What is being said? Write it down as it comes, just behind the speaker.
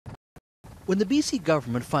When the BC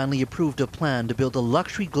government finally approved a plan to build a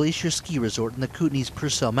luxury glacier ski resort in the Kootenays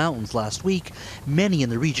Purcel Mountains last week, many in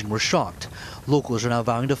the region were shocked. Locals are now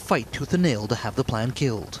vowing to fight tooth and nail to have the plan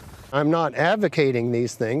killed. I'm not advocating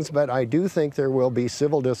these things, but I do think there will be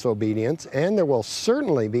civil disobedience and there will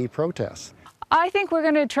certainly be protests. I think we're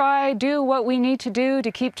going to do what we need to do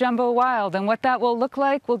to keep Jumbo wild, and what that will look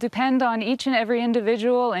like will depend on each and every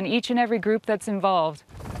individual and each and every group that's involved.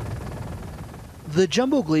 The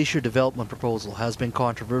Jumbo Glacier development proposal has been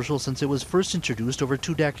controversial since it was first introduced over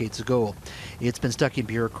 2 decades ago. It's been stuck in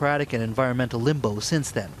bureaucratic and environmental limbo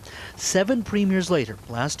since then. 7 premiers later,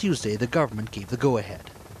 last Tuesday, the government gave the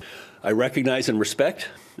go-ahead. I recognize and respect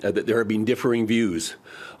that there have been differing views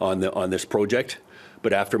on this project,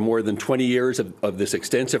 but after more than 20 years of this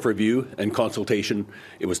extensive review and consultation,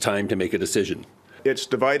 it was time to make a decision. It's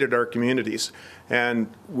divided our communities,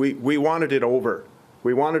 and we wanted it over.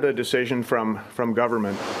 We wanted a decision from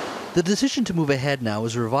government. The decision to move ahead now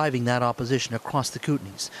is reviving that opposition across the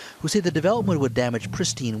Kootenays, who say the development would damage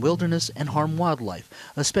pristine wilderness and harm wildlife,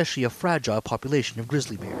 especially a fragile population of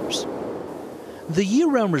grizzly bears. The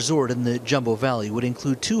year-round resort in the Jumbo Valley would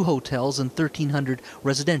include 2 hotels and 1,300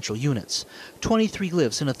 residential units. 23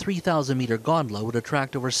 lifts and a 3,000-meter gondola would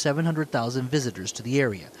attract over 700,000 visitors to the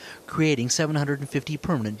area, creating 750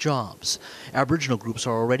 permanent jobs. Aboriginal groups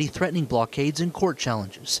are already threatening blockades and court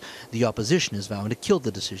challenges. The opposition is vowing to kill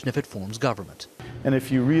the decision if it forms government. And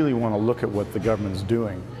if you really want to look at what the government's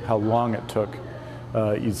doing, how long it took,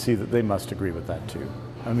 you'd see that they must agree with that too.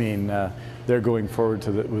 I mean, they're going forward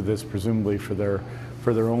with this presumably for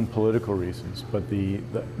their own political reasons, but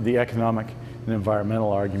the economic and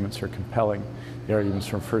environmental arguments are compelling. The arguments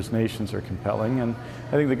from First Nations are compelling, and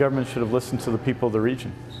I think the government should have listened to the people of the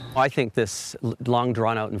region. I think this long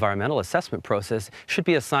drawn-out environmental assessment process should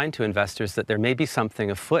be a sign to investors that there may be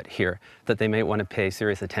something afoot here that they may want to pay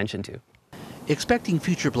serious attention to. Expecting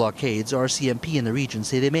future blockades, RCMP in the region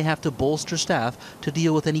say they may have to bolster staff to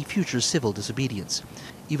deal with any future civil disobedience.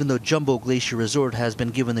 Even though Jumbo Glacier Resort has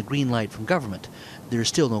been given the green light from government, there is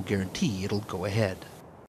still no guarantee it'll go ahead.